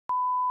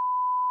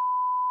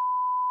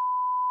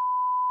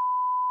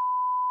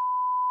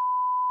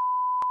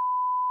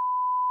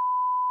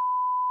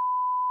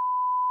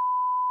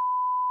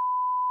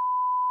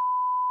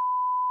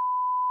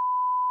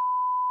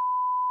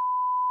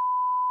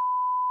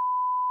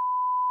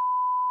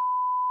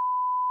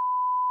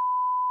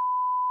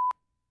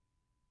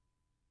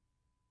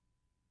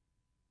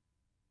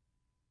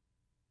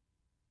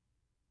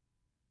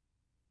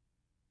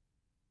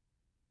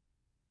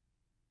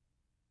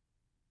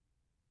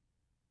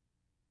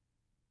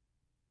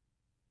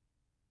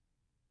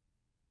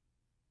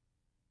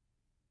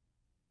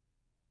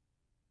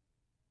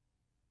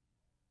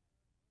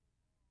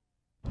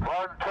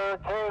1, 2,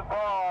 3,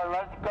 4,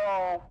 let's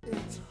go.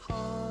 It's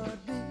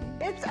Heartbeat.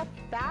 It's a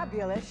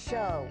fabulous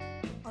show.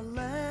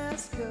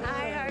 Alaska.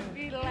 I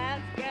Heartbeat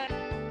Alaska.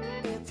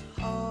 It's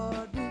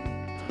Heartbeat.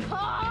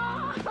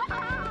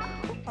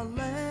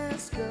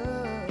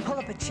 Alaska. Pull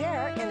up a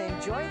chair and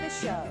enjoy the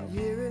show.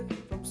 Hear it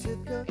from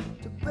Sitka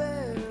to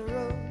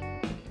Barrow.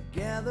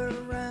 Gather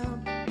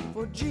around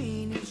for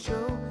Jeannie's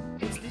show.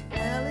 It's the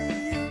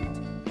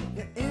Aleut,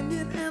 the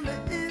Indian and the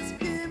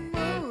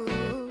Eskimo.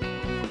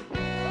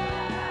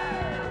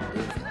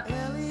 It's the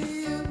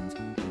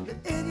Aleut, the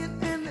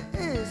Indian and the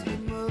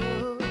Eskimo.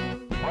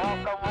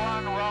 Welcome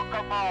one,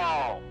 welcome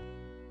all.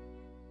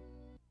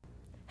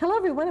 Hello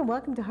everyone and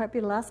welcome to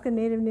Heartbeat Alaska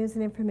Native News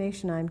and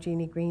Information. I'm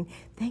Jeannie Green.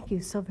 Thank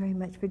you so very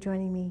much for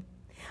joining me.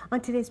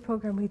 On today's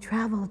program we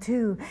travel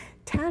to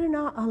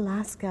Tanana,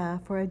 Alaska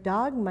for a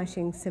dog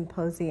mushing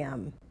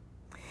symposium.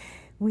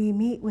 We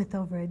meet with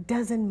over a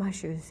dozen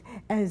mushers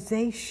as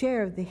they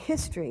share the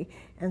history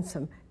and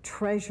some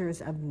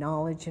treasures of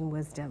knowledge and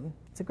wisdom.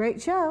 It's a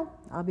great show.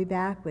 I'll be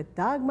back with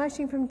dog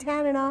mushing from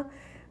Tanana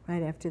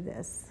right after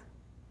this.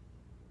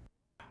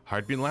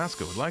 Heartbeat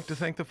Alaska would like to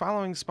thank the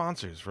following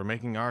sponsors for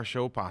making our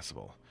show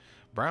possible.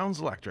 Brown's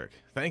Electric.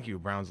 Thank you,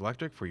 Brown's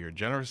Electric, for your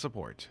generous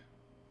support.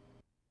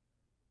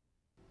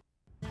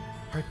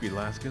 Heartbeat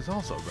Alaska is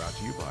also brought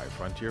to you by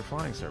Frontier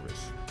Flying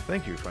Service.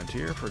 Thank you,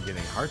 Frontier, for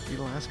getting Heartbeat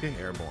Alaska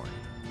airborne.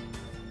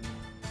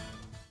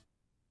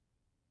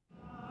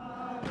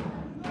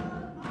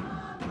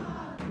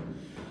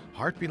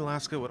 Heartbeat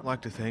Alaska would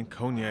like to thank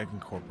Cognac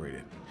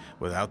Incorporated.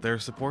 Without their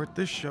support,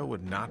 this show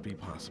would not be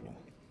possible.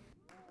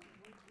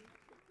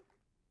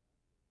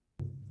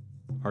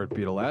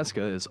 Heartbeat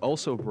Alaska is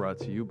also brought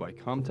to you by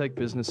Comtech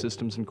Business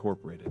Systems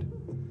Incorporated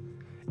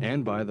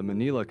and by the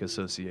Maniluk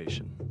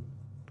Association,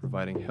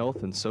 providing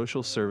health and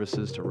social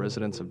services to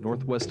residents of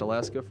Northwest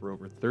Alaska for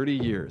over 30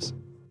 years.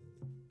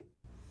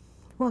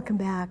 Welcome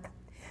back.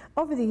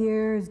 Over the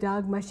years,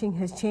 dog mushing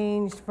has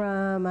changed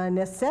from a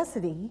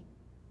necessity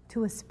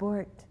to a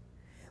sport.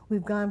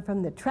 We've gone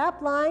from the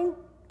trap line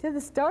to the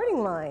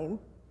starting line.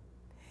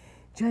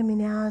 Join me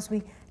now as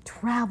we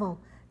travel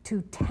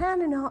to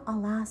Tanana,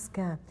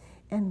 Alaska,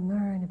 and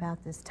learn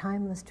about this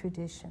timeless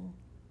tradition.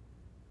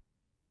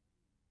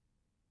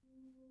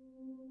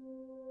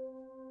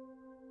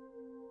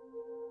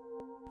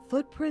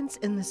 Footprints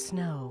in the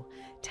snow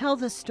tell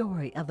the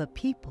story of a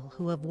people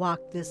who have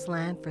walked this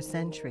land for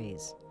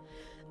centuries,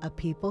 a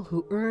people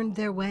who earned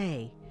their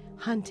way,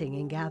 hunting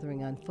and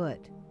gathering on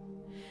foot.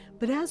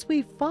 But as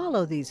we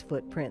follow these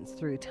footprints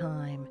through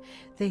time,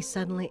 they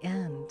suddenly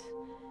end,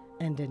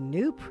 and a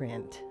new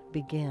print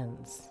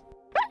begins.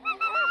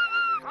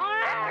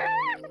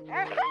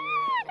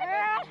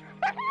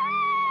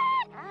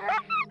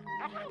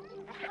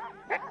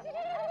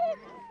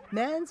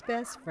 Man's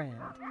best friend.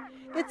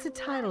 It's a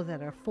title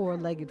that our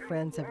four-legged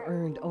friends have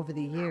earned over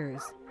the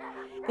years.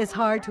 It's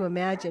hard to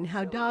imagine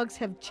how dogs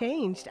have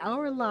changed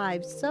our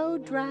lives so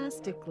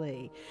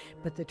drastically,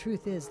 but the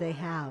truth is they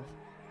have.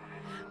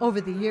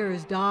 Over the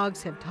years,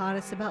 dogs have taught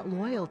us about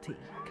loyalty,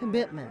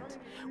 commitment,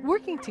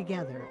 working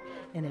together,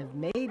 and have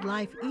made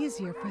life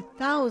easier for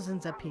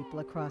thousands of people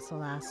across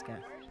Alaska.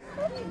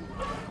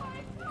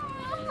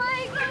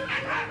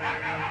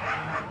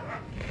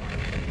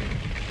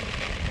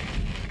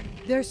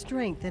 Their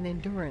strength and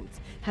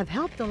endurance have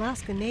helped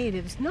Alaska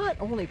Natives not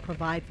only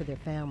provide for their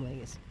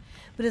families,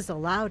 but has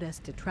allowed us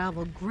to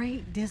travel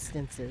great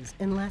distances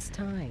in less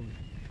time.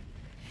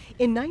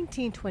 In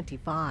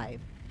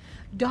 1925,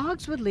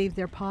 dogs would leave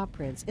their paw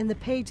prints in the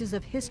pages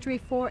of history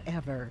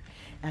forever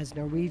as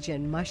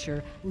Norwegian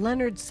musher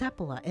Leonard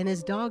Seppala and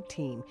his dog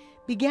team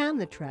began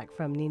the trek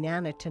from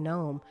Nenana to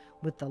Nome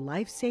with the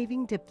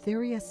life-saving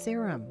diphtheria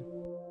serum.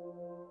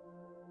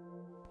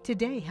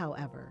 Today,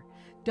 however,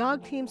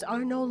 dog teams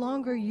are no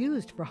longer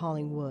used for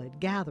hauling wood,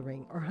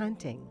 gathering, or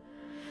hunting.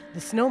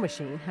 The snow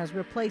machine has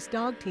replaced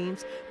dog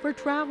teams for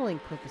traveling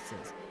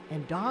purposes,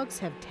 and dogs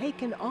have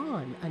taken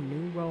on a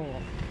new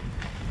role.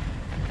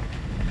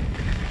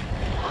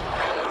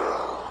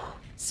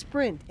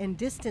 Sprint and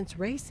distance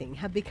racing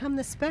have become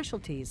the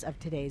specialties of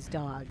today's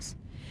dogs.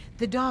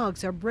 The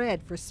dogs are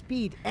bred for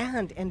speed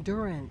and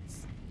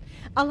endurance.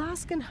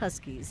 Alaskan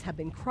Huskies have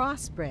been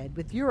crossbred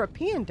with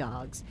European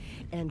dogs,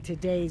 and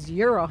today's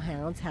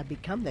Eurohounds have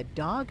become the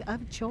dog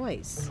of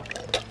choice.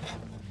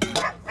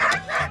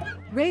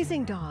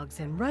 Raising dogs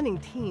and running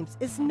teams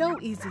is no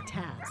easy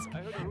task.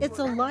 It's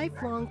a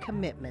lifelong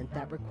commitment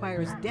that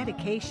requires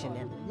dedication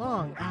and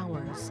long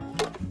hours.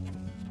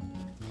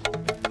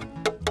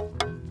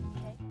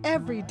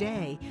 Every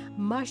day,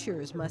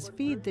 mushers must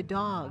feed the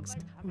dogs,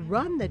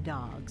 run the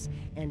dogs,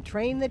 and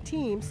train the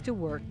teams to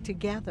work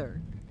together.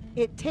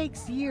 It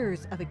takes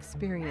years of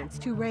experience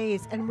to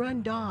raise and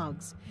run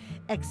dogs,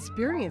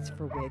 experience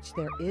for which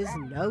there is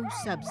no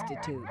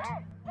substitute.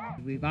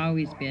 We've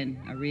always been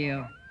a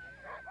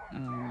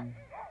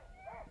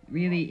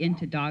really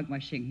into dog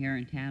mushing here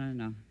in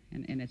Tanana,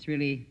 and it's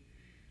really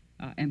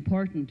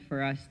important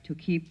for us to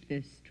keep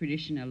this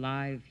tradition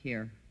alive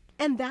here.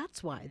 And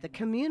that's why the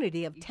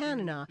community of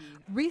Tanana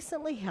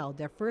recently held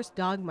their first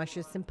Dog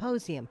Mushers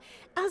Symposium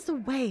as a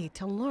way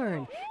to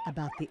learn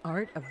about the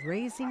art of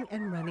raising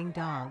and running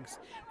dogs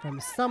from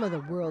some of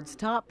the world's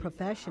top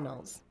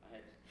professionals.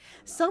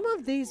 Some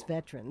of these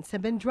veterans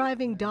have been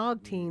driving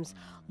dog teams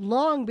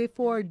long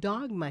before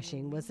dog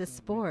mushing was a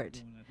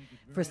sport.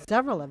 For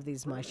several of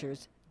these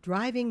mushers,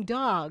 driving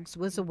dogs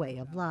was a way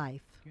of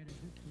life.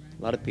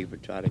 A lot of people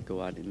try to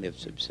go out and live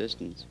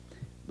subsistence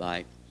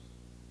by,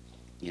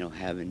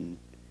 having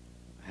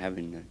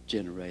a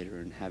generator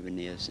and having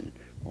this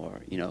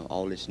or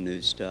all this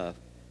new stuff.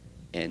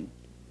 And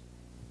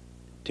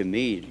to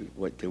me,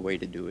 the way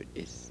to do it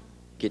is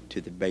get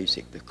to the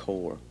basic, the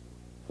core,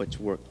 what's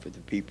worked for the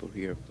people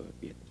here for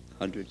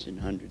hundreds and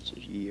hundreds of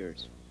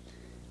years.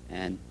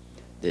 And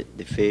the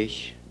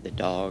fish, the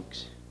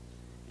dogs,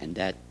 and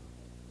that,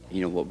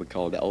 what we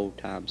call the old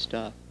time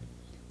stuff,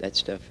 that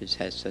stuff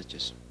has such a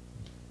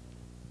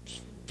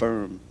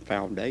firm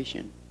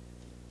foundation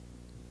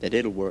that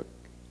it'll work.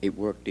 It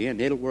worked then,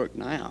 it'll work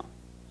now.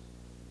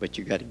 But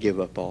you got to give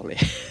up all the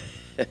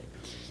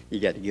you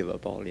got to give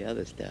up all the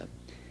other stuff.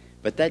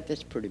 But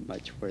that's pretty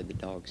much where the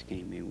dogs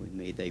came in with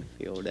me. They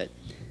feel that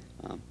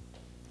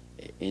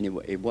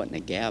anyway, it wasn't a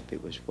gap.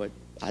 It was what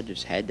I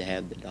just had to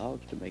have the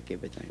dogs to make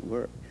everything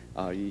work.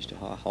 I used to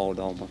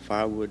haul all my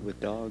firewood with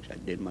dogs. I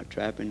did my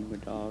trapping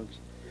with dogs.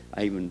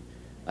 I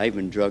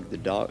even drug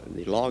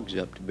the logs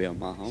up to build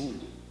my home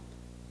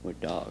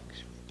with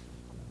dogs.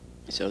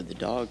 So the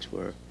dogs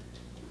were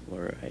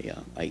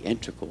a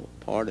integral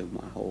part of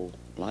my whole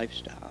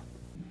lifestyle.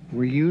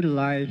 We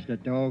utilize the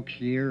dogs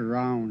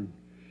year-round.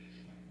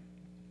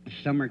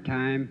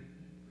 Summertime,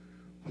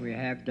 we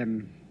have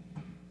them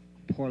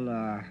pull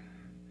a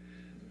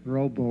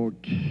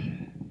rowboat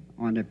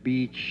on the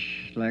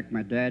beach. Like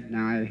my dad and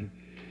I,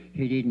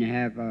 he didn't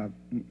have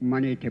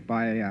money to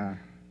buy a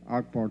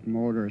outboard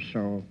motor,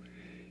 so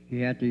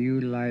he had to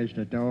utilize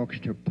the dogs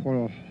to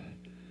pull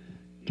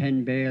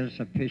 10 bales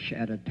of fish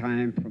at a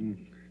time from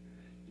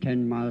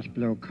 10 miles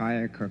below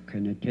Kayakuk,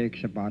 and it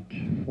takes about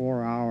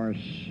 4 hours.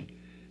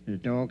 The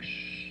dogs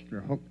are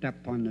hooked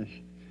up on the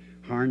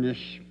harness,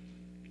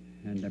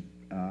 and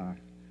the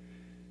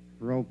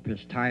rope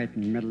is tied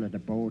in the middle of the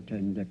boat,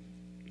 and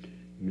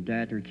my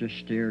dad would just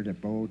steer the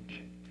boat.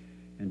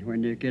 And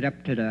when you get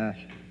up to the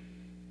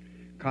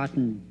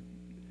cotton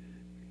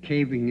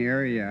caving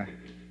area,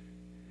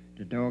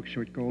 the dogs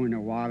would go in the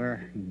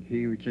water, and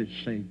he would just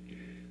say,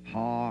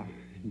 "Ha,"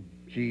 and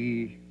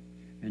 "Gee,"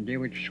 and they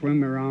would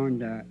swim around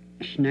the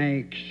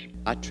snags.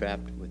 I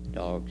trapped with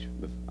dogs.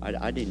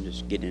 I didn't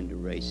just get into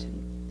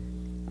racing.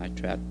 I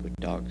trapped with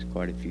dogs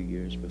quite a few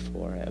years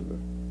before I ever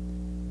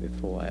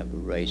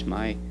raced.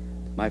 My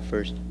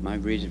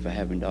reason for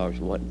having dogs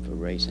wasn't for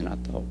racing. I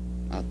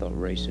thought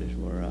racers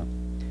were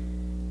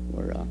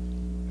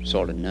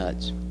sort of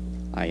nuts.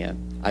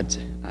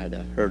 I'd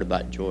heard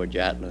about George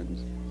Attla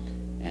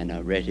and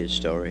I read his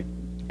story,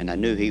 and I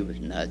knew he was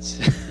nuts.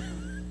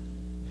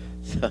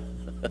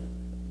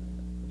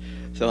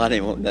 So I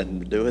didn't want nothing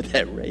to do with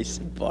that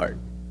racing part.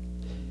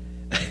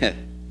 I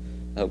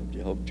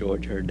hope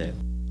George heard that.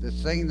 The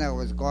thing that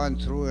was going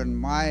through in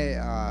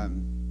my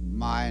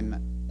mind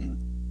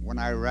when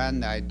I ran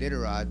the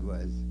Iditarod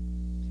was,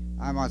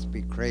 I must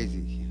be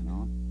crazy,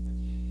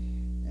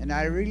 And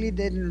I really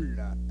didn't,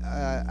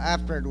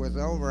 after it was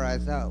over, I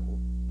thought,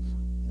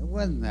 it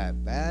wasn't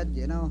that bad,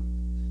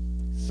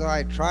 So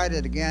I tried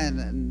it again,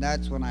 and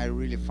that's when I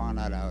really found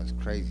out I was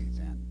crazy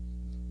then.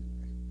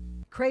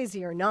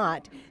 Crazy or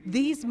not,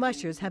 these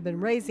mushers have been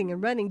raising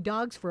and running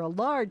dogs for a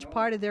large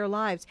part of their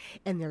lives,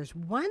 and there's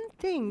one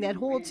thing that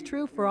holds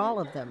true for all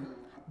of them.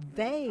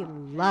 They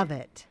love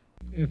it.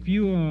 If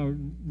you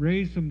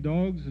raise some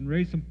dogs and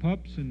raise some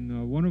pups,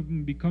 and one of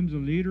them becomes a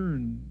leader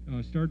and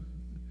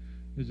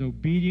is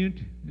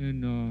obedient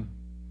and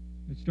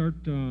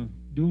start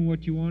doing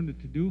what you want it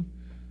to do,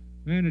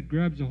 man, it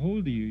grabs a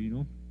hold of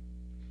you,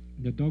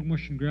 The dog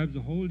mushing grabs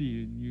a hold of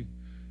you, and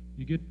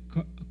you get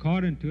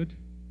caught into it.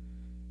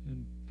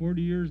 And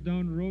 40 years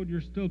down the road, you're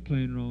still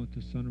playing around with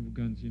the son of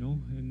guns,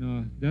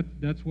 And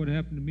that's what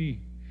happened to me.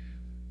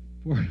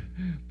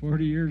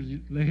 40 years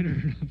later,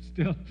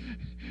 I'm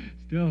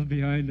still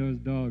behind those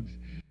dogs.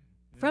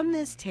 From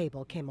this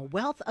table came a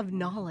wealth of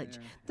knowledge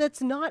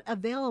that's not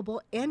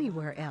available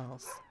anywhere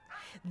else.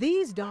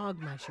 These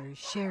dog mushers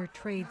share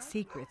trade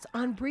secrets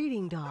on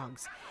breeding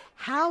dogs,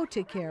 how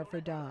to care for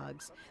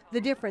dogs,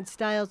 the different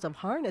styles of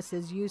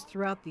harnesses used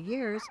throughout the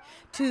years,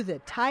 to the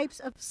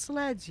types of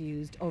sleds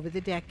used over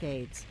the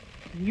decades.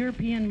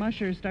 European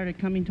mushers started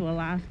coming to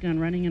Alaska and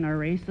running in our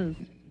races,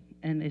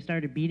 and they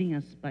started beating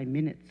us by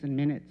minutes and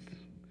minutes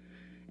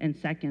and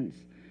seconds.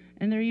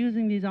 And they're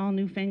using these all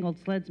newfangled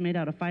sleds made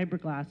out of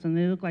fiberglass, and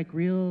they look like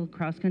real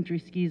cross-country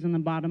skis on the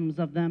bottoms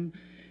of them,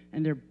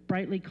 and they're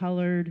brightly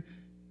colored,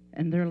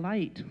 and they're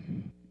light.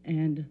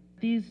 And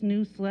these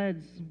new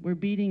sleds were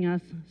beating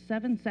us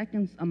 7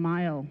 seconds a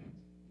mile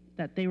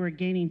that they were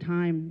gaining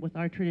time with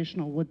our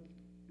traditional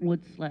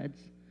wood sleds.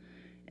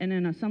 And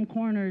in some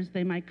corners,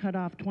 they might cut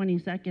off 20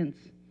 seconds.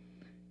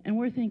 And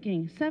we're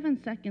thinking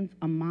 7 seconds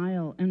a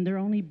mile, and they're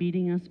only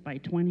beating us by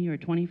 20 or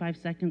 25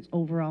 seconds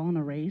overall in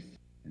a race.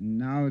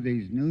 Now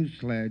these new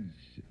sleds,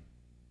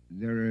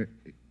 they're,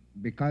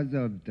 because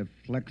of the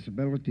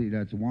flexibility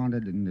that's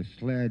wanted in the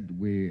sled,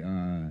 we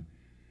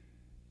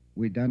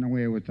done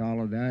away with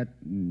all of that.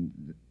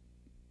 And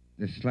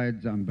the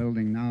sleds I'm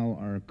building now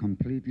are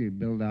completely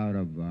built out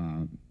of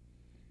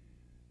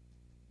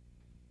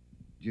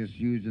just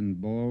using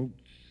bolts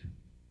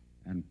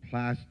and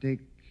plastic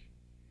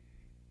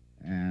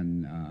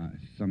and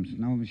some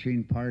snow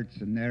machine parts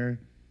in there.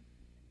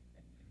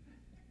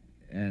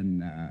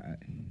 And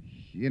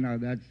you know,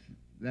 that's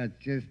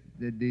just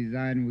the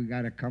design we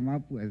got to come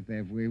up with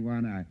if we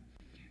want to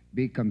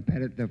be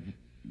competitive,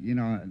 you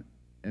know,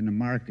 in the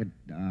market,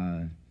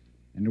 in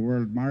the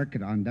world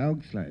market on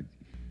dog sleds.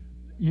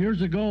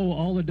 Years ago,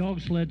 all the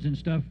dog sleds and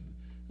stuff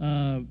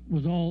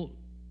was all,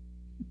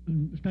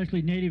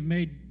 especially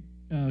native-made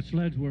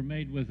sleds were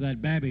made with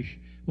that babish.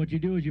 What you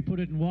do is you put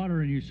it in water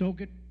and you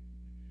soak it,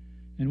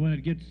 and when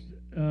it gets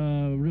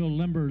real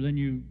limber, then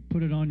you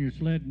put it on your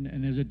sled,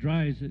 and as it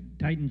dries, it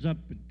tightens up.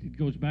 It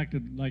goes back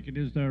to like it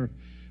is there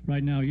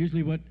right now.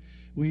 Usually what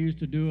we used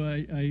to do,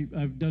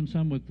 I've done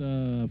some with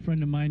a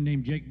friend of mine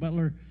named Jake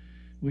Butler.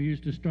 We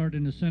used to start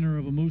in the center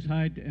of a moose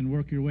hide and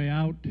work your way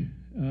out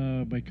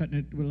by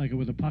cutting it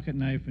with a pocket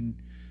knife, and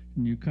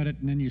you cut it,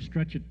 and then you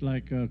stretch it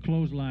like a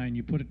clothesline.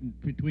 You put it in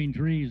between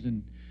trees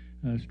and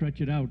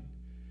stretch it out.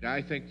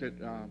 I think that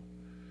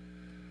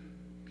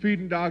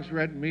feeding dogs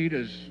red meat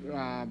is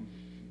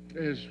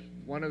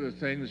one of the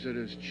things that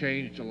has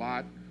changed a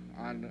lot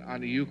on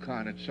the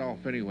Yukon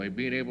itself anyway,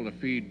 being able to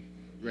feed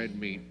red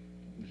meat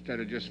instead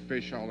of just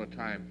fish all the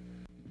time.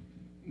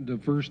 The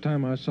first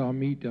time I saw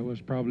meat, I was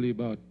probably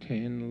about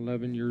 10,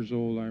 11 years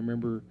old. I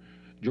remember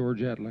George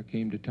Attla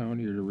came to town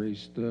here to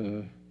race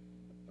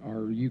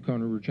our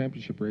Yukon River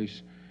Championship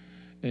race.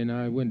 And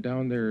I went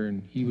down there,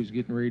 and he was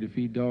getting ready to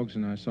feed dogs,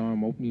 and I saw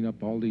him opening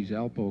up all these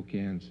Alpo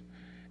cans.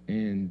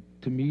 And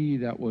to me,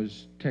 that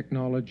was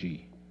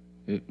technology.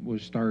 It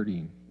was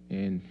starting.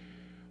 And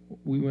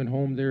we went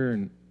home there,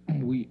 and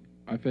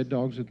I fed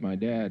dogs with my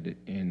dad,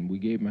 and we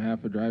gave them a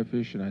half a dry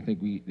fish, and I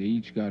think they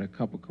each got a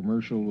cup of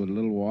commercial with a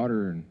little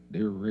water, and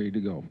they were ready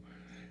to go.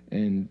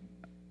 And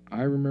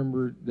I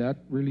remember that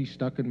really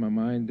stuck in my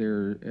mind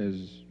there,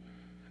 as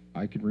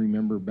I can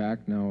remember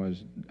back now,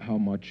 as how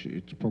much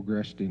it's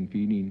progressed in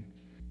feeding.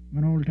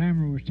 One old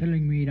timer was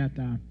telling me that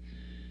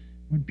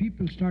when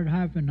people start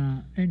having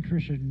an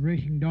interest in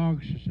racing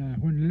dogs,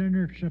 when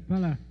Leonard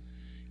Sapella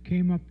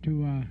came up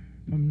to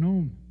from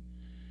Nome,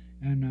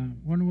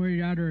 and one way or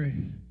the other,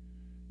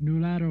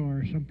 Nulato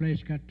or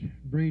someplace got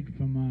breed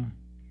from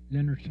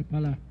Leonard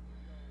Sapella,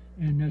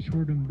 and that's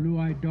where them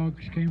blue-eyed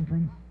dogs came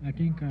from. I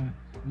think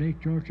Lake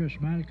Georgia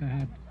Smalka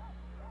had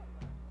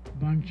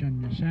Bunch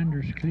and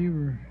Sanders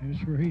Cleaver.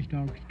 That's where his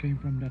dogs came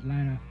from, that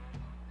line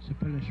of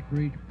Sapella's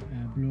breed,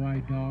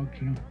 blue-eyed dogs,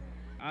 you know.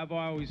 I've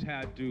always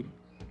had to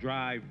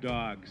drive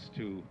dogs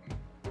to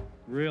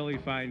really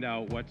find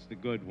out what's the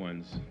good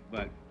ones,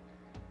 but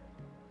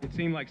it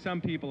seemed like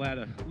some people had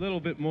a little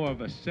bit more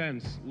of a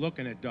sense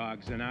looking at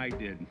dogs than I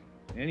did.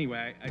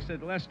 Anyway, I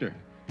said, Lester,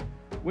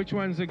 which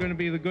ones are going to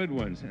be the good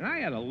ones? And I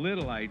had a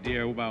little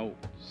idea about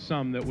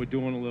some that were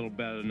doing a little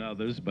better than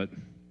others, but,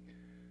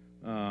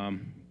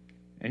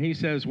 and he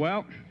says,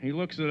 well, he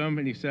looks at them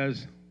and he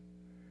says,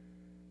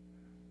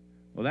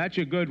 well, that's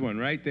your good one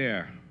right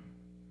there.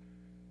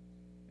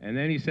 And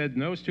then he said,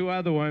 and those two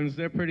other ones,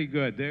 they're pretty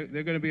good. They're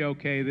going to be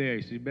okay there.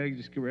 He said, you better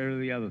just get rid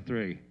of the other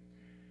three.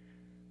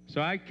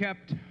 So I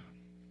kept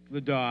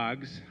the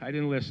dogs. I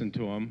didn't listen to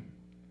them.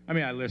 I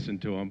mean, I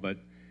listened to them, but it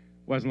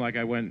wasn't like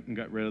I went and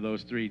got rid of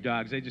those three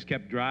dogs. They just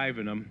kept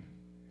driving them.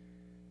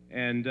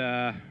 And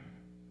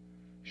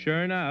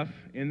sure enough,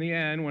 in the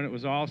end, when it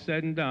was all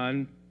said and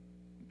done,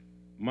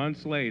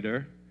 months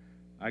later,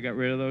 I got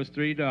rid of those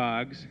three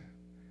dogs,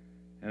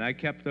 and I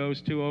kept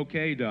those two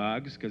okay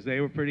dogs because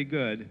they were pretty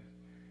good.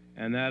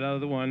 And that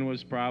other one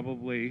was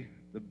probably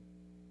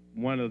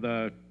one of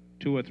the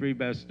 2 or 3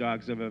 best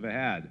dogs I've ever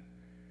had.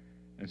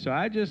 And so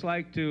I'd just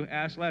like to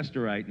ask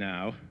Lester right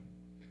now,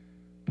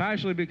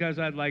 partially because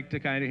I'd like to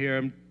kind of hear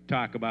him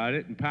talk about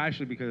it, and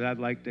partially because I'd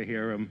like to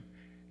hear him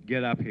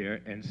get up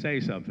here and say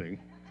something.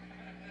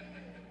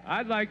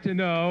 I'd like to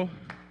know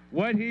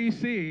what he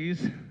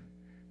sees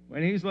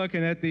when he's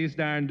looking at these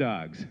darn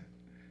dogs.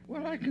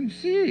 Well, I can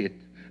see it.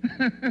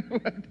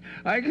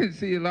 I can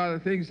see a lot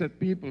of things that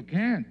people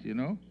can't, you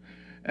know.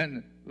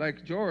 And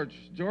like George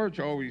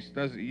always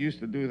used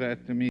to do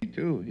that to me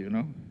too, you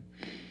know.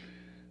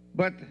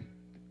 But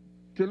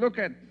to look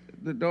at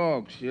the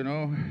dogs, you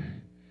know,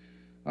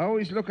 I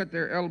always look at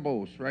their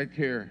elbows right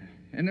here.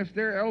 And if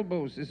their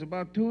elbows is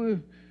about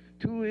 2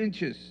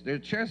 inches, their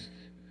chest,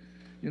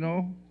 you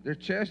know, their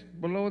chest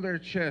below their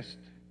chest,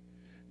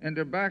 and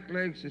their back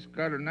legs has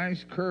got a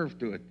nice curve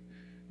to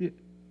it.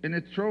 And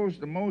it throws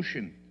the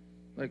motion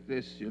like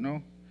this, you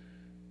know.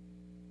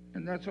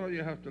 And that's all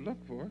you have to look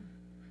for.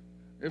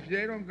 If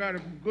they don't got a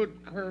good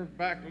curved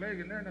back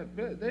leg and they're not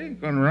fit, they ain't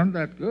gonna run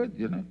that good,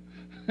 you know.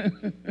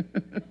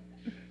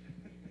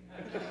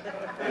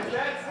 It's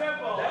that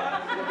simple,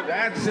 huh?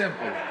 That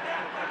simple.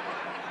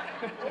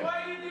 Well,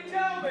 why didn't you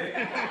tell me?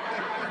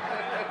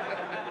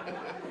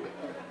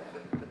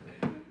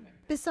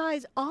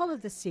 Besides all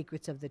of the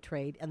secrets of the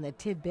trade and the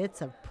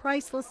tidbits of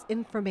priceless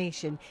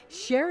information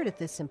shared at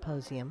this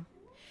symposium,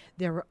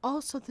 there were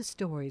also the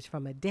stories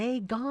from a day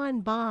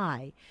gone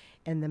by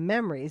and the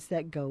memories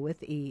that go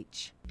with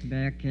each.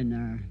 Back in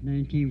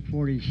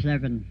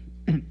 1947,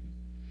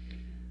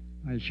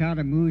 I shot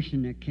a moose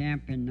in a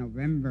camp in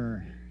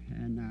November,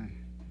 and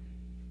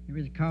it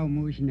was a cow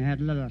moose and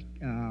had a little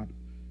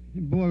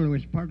bull. It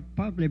was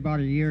probably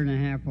about a year and a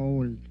half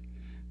old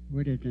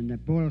with it, and the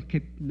bull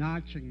kept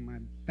notching my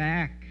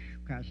back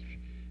because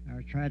I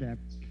was trying to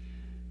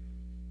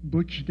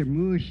butcher the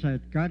moose.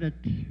 I got it.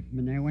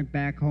 When I went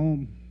back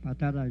home, I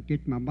thought I'd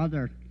get my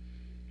mother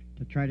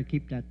to try to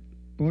keep that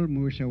bull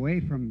moose away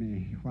from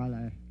me while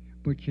I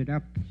butchered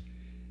up.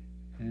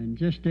 And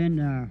just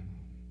then,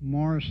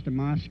 Morris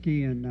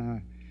Demoski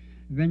and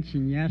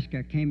Vincent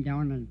Yaska came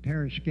down on a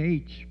pair of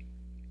skates.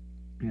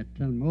 I told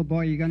them, "Oh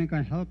boy, you're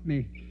gonna help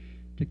me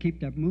to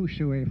keep that moose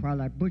away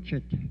while I butcher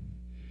it."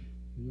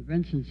 And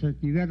Vincent said,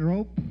 "You got a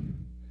rope?"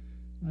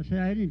 I said,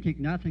 "I didn't take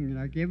nothing," and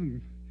I gave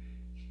him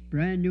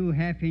brand new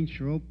half-inch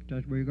rope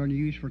that we were going to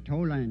use for tow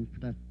line for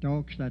the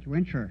dogs that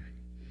winter.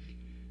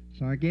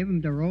 So I gave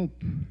him the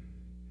rope,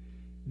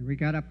 and we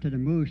got up to the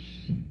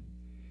moose,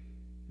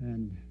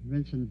 and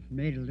Vincent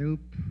made a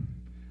loop.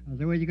 I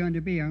said, "What are you going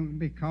to be?" "I'm going to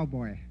be a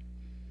cowboy."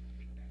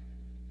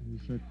 And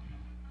he said,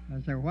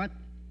 I said, "What?"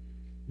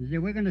 He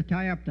said, "We're going to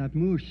tie up that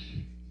moose.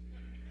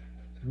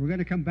 We're going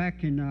to come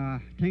back in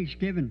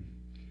Thanksgiving.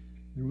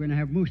 We're going to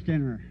have moose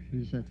dinner."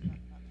 He said,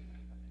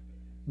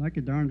 like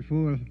a darn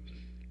fool,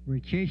 we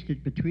chased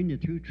it between the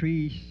two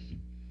trees.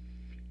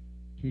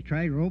 He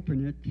tried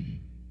roping it.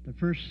 The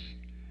first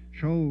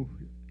throw,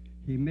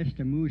 he missed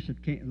a moose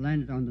that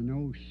landed on the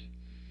nose.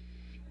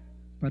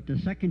 But the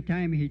second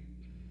time we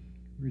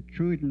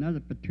threw it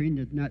between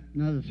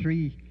another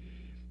three,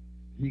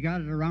 he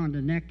got it around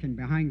the neck and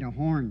behind the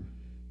horn.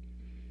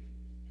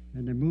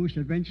 And the moose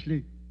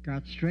eventually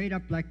got straight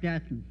up like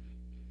that and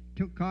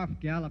took off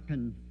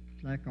galloping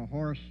like a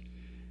horse.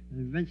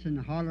 And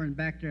Vincent hollering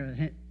back there at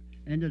the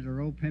end of the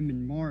rope, him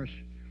and Morris,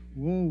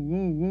 "Whoa,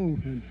 whoa, whoa."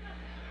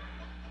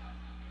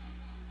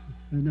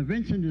 And the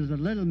Vincent is a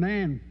little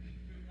man.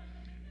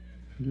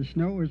 The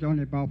snow was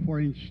only about 4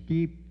 inches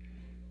deep.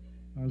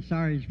 I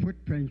saw his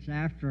footprints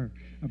after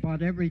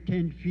about every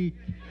 10 feet.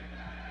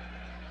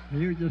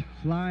 He was just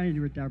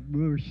flying with that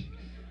moose.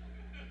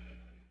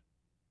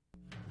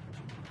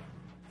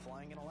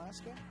 Flying in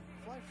Alaska?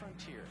 Fly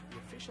Frontier, the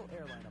official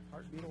airline of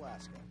Heartbeat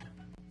Alaska.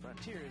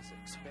 Frontier is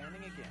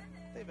expanding again.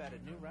 They've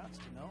added new routes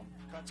to Nome,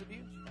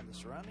 Kotzebue, and the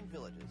surrounding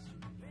villages.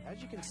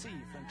 As you can see,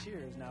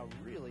 Frontier is now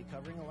really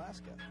covering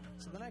Alaska.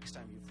 So the next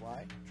time you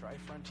fly, try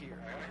Frontier.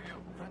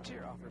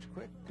 Frontier offers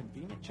quick,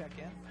 convenient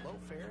check-in, low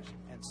fares,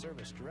 and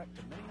service direct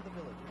to many of the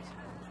villages.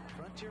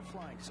 Frontier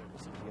Flying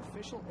Service is the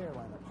official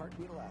airline of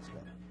Heartbeat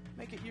Alaska.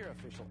 Make it your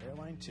official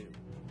airline too.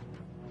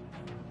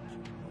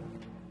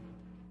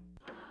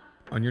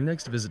 On your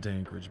next visit to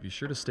Anchorage, be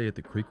sure to stay at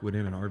the Creekwood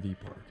Inn and RV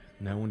Park.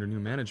 Now under new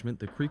management,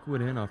 the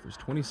Creekwood Inn offers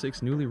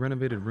 26 newly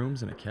renovated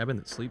rooms and a cabin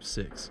that sleeps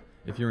 6.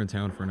 If you're in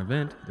town for an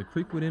event, the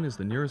Creekwood Inn is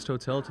the nearest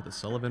hotel to the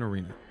Sullivan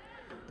Arena.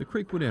 The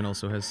Creekwood Inn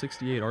also has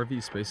 68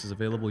 RV spaces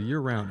available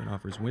year-round and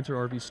offers winter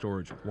RV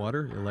storage with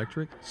water,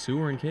 electric,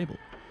 sewer, and cable.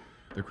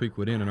 The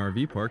Creekwood Inn and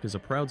RV Park is a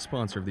proud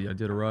sponsor of the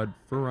Iditarod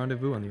Fur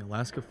Rendezvous and the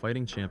Alaska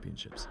Fighting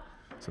Championships.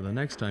 So the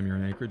next time you're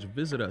in Anchorage,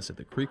 visit us at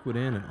the Creekwood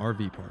Inn and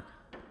RV Park.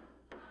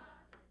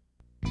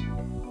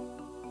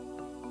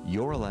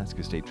 Your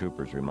Alaska State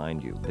Troopers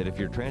remind you that if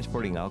you're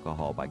transporting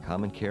alcohol by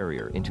common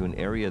carrier into an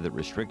area that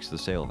restricts the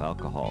sale of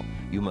alcohol,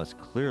 you must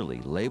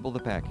clearly label the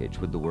package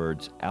with the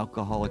words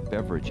alcoholic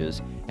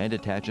beverages and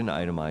attach an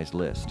itemized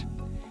list.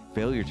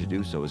 Failure to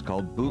do so is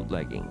called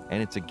bootlegging,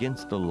 and it's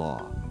against the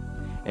law.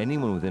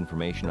 Anyone with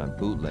information on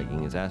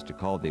bootlegging is asked to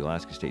call the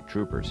Alaska State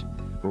Troopers.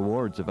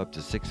 Rewards of up to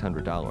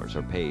 $600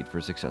 are paid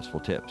for successful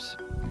tips.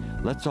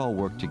 Let's all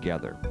work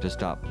together to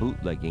stop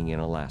bootlegging in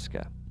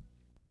Alaska.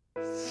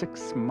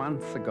 6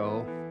 months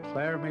ago,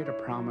 Claire made a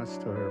promise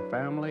to her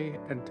family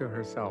and to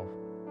herself.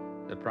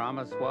 The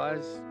promise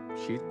was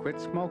she'd quit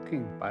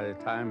smoking by the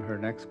time her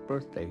next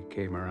birthday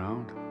came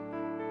around.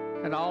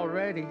 And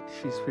already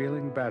she's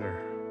feeling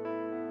better.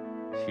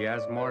 She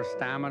has more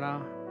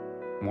stamina,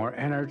 more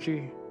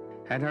energy,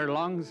 and her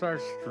lungs are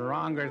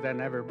stronger than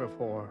ever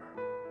before.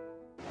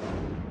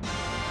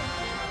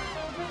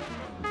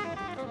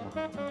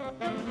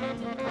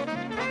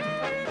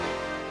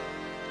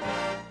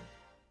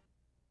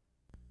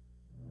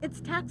 It's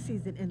tax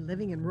season, and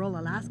living in rural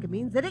Alaska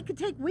means that it could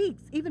take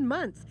weeks, even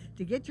months,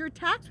 to get your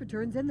tax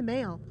returns in the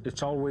mail.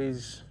 It's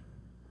always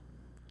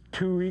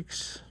 2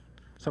 weeks,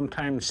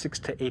 sometimes 6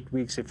 to 8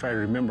 weeks if I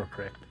remember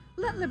correct.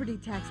 Let Liberty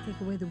Tax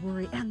take away the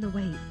worry and the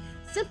wait.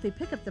 Simply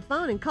pick up the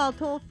phone and call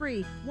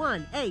toll-free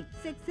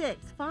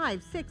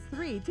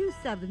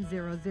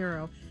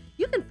 1-866-563-2700.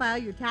 You can file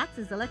your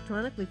taxes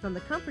electronically from the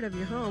comfort of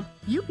your home.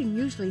 You can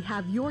usually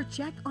have your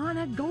check on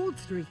a gold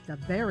streak the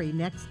very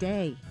next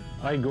day.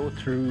 I go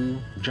through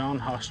John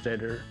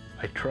Hostetter.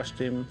 I trust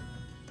him.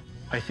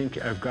 I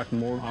think I've got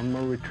more on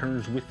my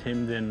returns with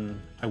him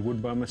than I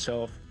would by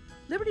myself.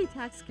 Liberty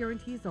Tax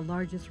guarantees the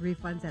largest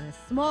refunds at a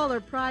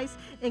smaller price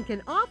and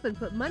can often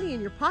put money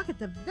in your pocket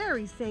the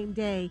very same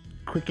day.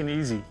 Quick and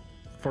easy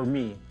for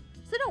me.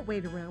 So don't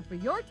wait around for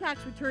your tax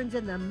returns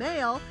in the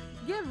mail.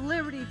 Give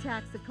Liberty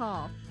Tax a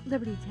call.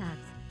 Liberty Tax,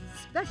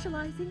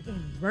 specializing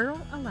in rural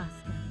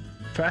Alaska.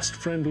 Fast,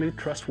 friendly,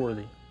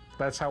 trustworthy.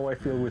 That's how I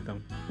feel with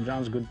them.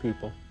 John's good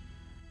people.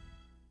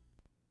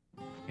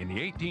 In the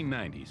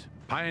 1890s,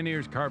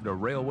 pioneers carved a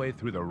railway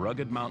through the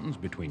rugged mountains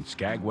between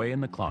Skagway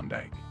and the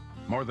Klondike.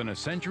 More than a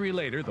century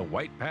later, the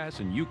White Pass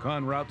and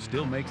Yukon route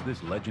still makes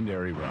this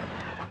legendary run.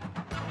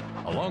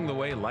 Along the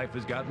way, life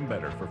has gotten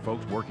better for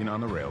folks working on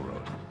the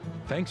railroad,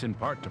 thanks in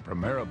part to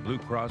Primera Blue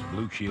Cross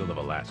Blue Shield of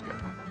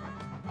Alaska,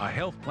 a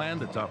health plan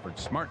that's offered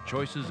smart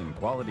choices and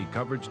quality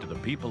coverage to the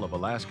people of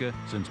Alaska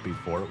since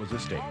before it was a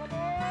state.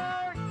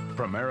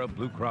 Primera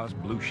Blue Cross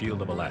Blue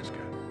Shield of Alaska.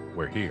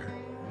 We're here.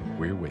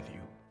 We're with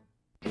you.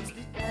 It's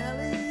the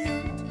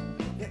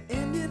Aleut, the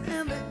Indian,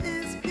 and the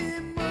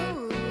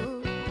Eskimo.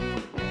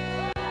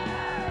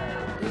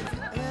 It's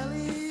the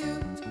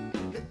Aleut,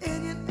 the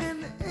Indian,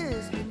 and the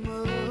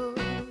Eskimo.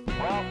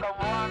 Welcome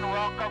one,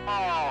 welcome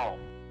all.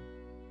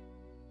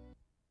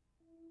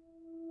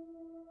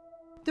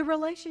 The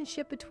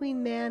relationship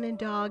between man and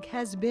dog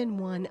has been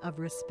one of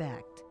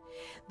respect.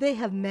 They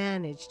have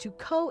managed to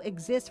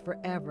coexist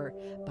forever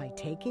by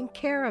taking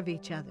care of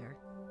each other.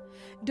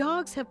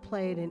 Dogs have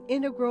played an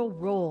integral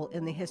role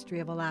in the history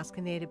of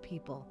Alaska Native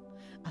people,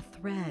 a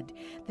thread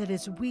that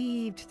is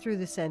weaved through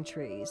the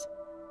centuries.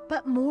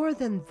 But more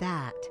than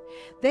that,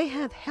 they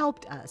have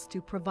helped us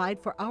to provide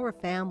for our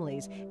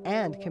families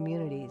and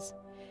communities.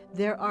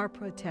 They're our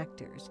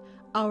protectors,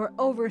 our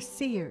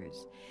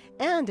overseers,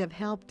 and have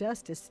helped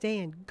us to stay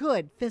in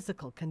good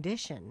physical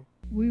condition.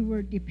 We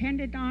were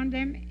dependent on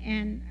them,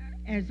 and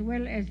as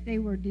well as they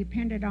were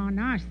dependent on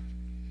us.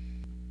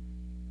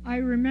 I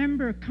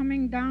remember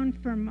coming down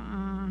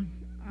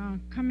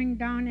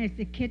as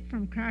a kid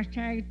from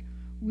Crosstag.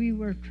 We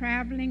were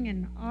traveling,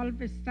 and all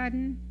of a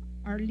sudden,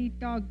 our lead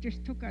dog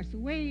just took us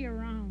way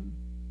around.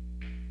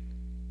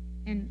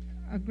 And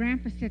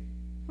Grandpa said,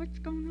 "What's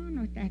going on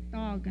with that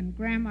dog?" And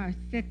Grandma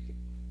said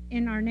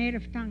in our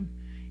native tongue,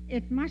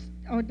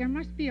 there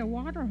must be a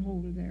water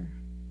hole there.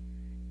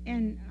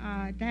 And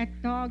that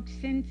dog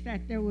sensed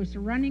that there was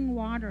running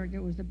water.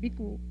 There was a big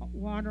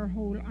water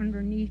hole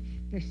underneath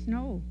the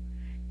snow,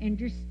 and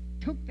just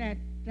took that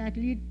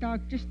lead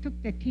dog just took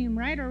the team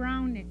right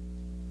around it.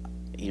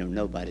 You know,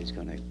 nobody's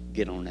going to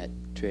get on that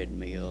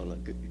treadmill or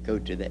go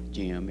to that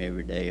gym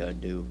every day or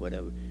do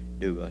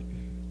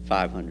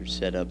 500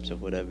 setups or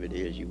whatever it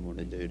is you want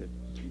to do.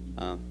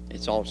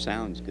 It all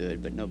sounds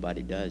good, but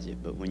nobody does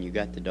it. But when you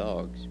got the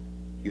dogs,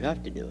 you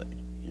have to do it.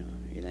 You know,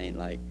 it ain't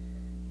like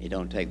it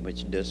don't take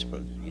much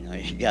discipline. You know,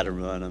 you got to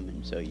run them,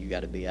 and so you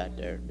got to be out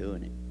there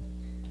doing it.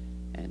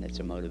 And it's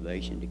a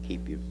motivation to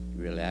keep you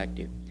really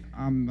active.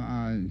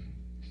 I'm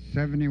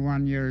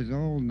 71 years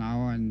old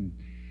now, and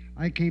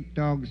I keep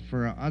dogs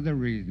for other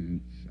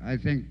reasons. I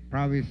think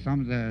probably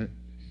some of the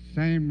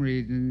same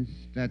reasons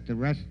that the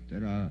rest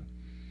of the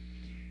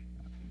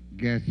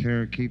guests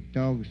here keep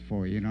dogs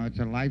for. You know, it's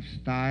a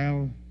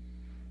lifestyle,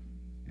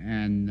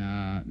 and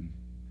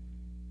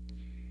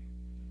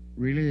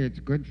really it's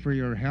good for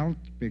your health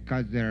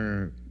because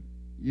they're,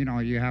 you know,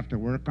 you have to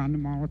work on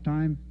them all the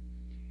time.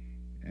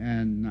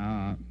 And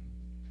a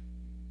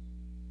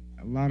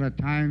lot of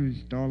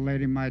times the old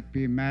lady might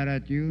be mad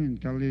at you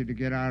and tell you to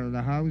get out of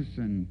the house,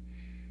 and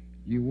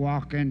you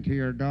walk into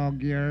your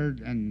dog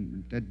yard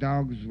and the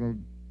dogs will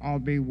all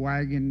be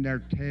wagging their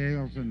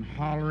tails and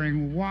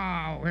hollering,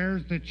 "Wow,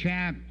 here's the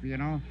champ," you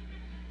know.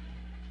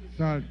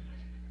 So,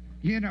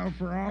 you know,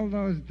 for all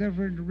those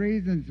different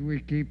reasons we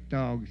keep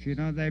dogs, you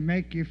know, they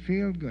make you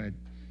feel good.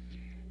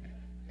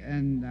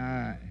 And,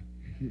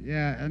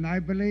 yeah, and I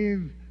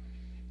believe,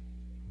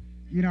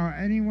 you know,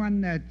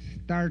 anyone that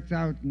starts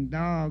out in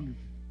dogs,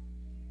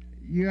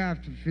 you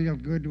have to feel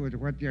good with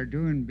what you're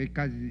doing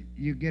because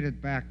you get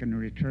it back in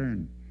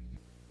return.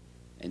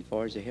 And as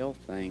far as the health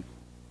thing,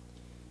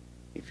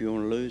 if you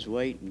want to lose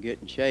weight and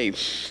get in shape,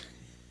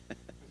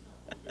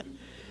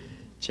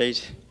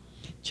 chase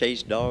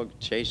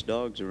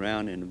dogs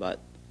around in about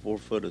 4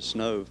 foot of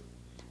snow,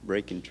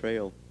 breaking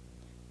trail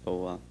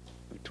for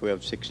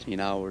 12, 16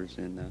 hours,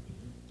 and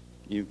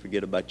you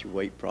forget about your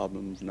weight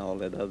problems and all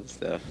that other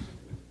stuff.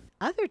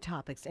 Other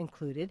topics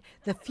included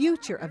the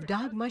future of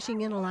dog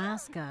mushing in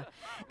Alaska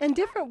and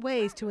different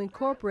ways to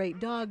incorporate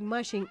dog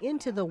mushing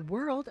into the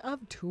world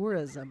of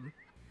tourism.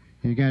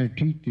 You got to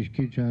teach these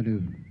kids how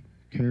to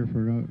care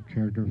for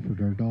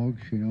their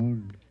dogs, you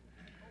know.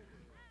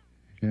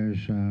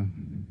 There's,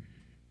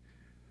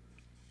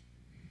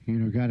 you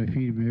know, got to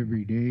feed them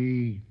every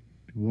day,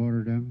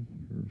 water them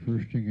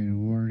first thing in the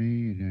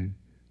morning, and then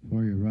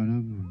before you run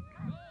them.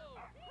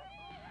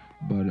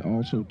 But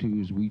also, too,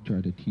 is we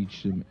try to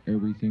teach them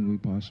everything we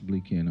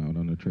possibly can out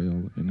on the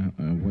trail,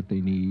 and what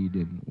they need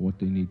and what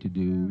they need to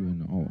do,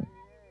 and all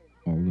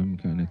them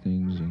kind of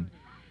things. And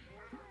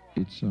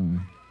it's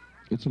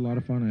a lot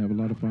of fun. I have a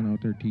lot of fun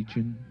out there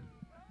teaching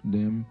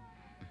them,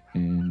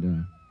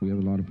 and we have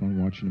a lot of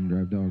fun watching them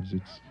drive dogs.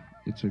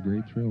 It's a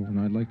great thrill, and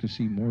I'd like to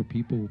see more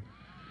people.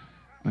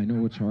 I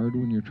know it's hard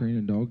when you're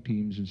training dog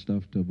teams and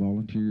stuff to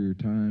volunteer your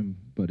time,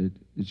 but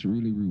it's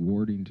really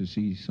rewarding to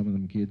see some of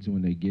them kids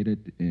when they get it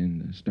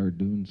and start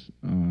doing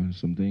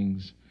some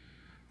things.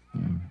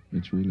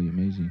 It's really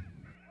amazing.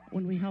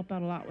 When we help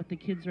out a lot with the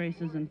kids'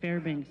 races in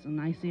Fairbanks, and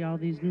I see all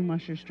these new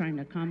mushers trying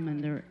to come, and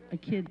they're a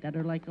kid that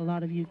are like a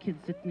lot of you kids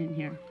sitting in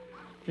here.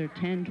 They're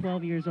 10,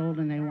 12 years old,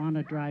 and they want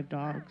to drive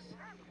dogs.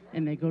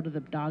 And they go to the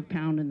dog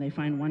pound, and they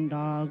find one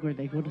dog, or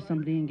they go to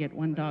somebody and get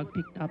one dog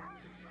picked up,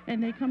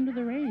 and they come to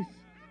the race.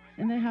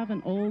 And they have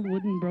an old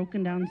wooden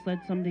broken down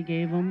sled somebody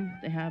gave them.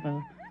 They have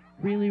a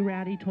really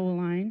ratty tow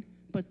line,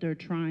 but they're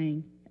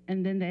trying.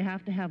 And then they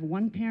have to have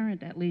one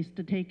parent at least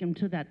to take them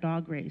to that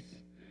dog race.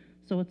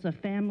 So it's a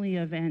family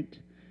event,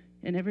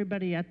 and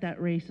everybody at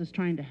that race is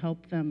trying to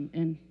help them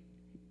and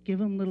give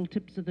them little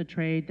tips of the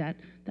trade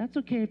that's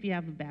okay if you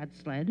have a bad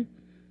sled.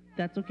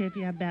 That's okay if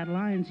you have bad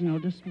lines,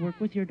 just work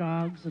with your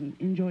dogs and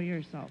enjoy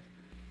yourself.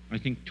 I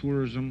think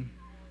tourism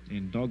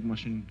and dog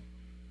mushing,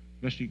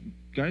 especially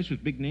guys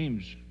with big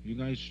names, you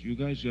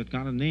guys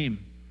got a name.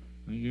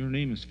 Your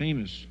name is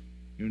famous.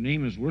 Your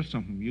name is worth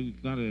something.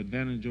 You've got an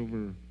advantage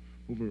over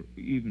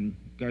even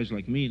guys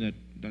like me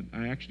that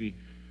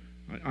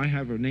I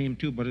have a name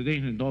too, but it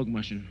ain't in dog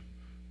mushing.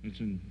 It's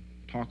in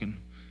talking.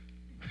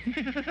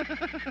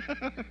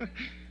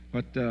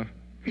 But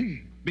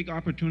big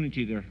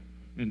opportunity there,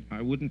 and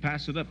I wouldn't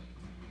pass it up.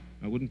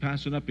 I wouldn't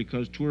pass it up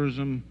because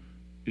tourism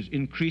is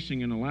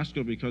increasing in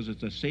Alaska because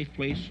it's a safe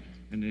place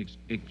and it's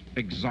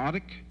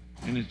exotic,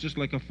 and it's just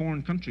like a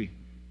foreign country,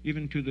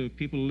 even to the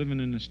people living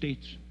in the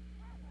States.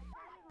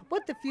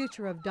 What the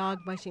future of dog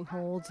mushing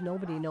holds,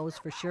 nobody knows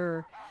for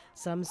sure.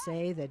 Some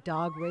say that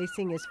dog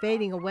racing is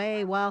fading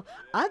away, while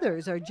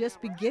others are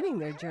just beginning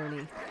their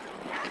journey.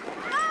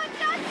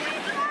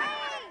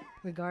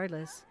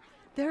 Regardless,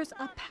 there's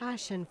a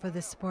passion for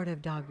the sport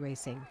of dog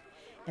racing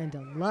and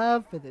a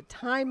love for the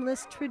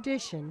timeless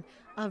tradition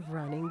of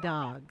running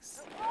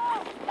dogs.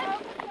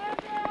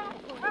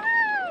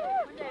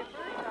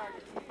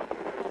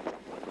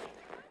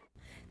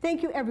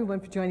 Thank you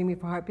everyone for joining me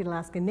for Heartbeat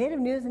Alaska Native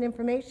News and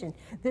Information.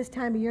 This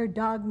time of year,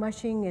 dog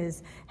mushing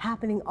is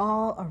happening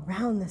all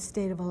around the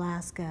state of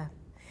Alaska.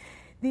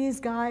 These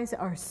guys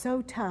are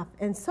so tough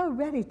and so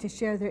ready to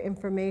share their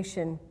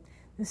information.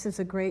 This is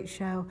a great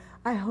show.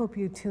 I hope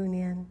you tune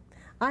in.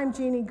 I'm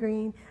Jeannie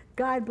Green.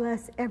 God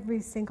bless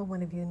every single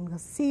one of you, and we'll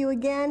see you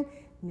again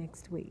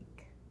next week.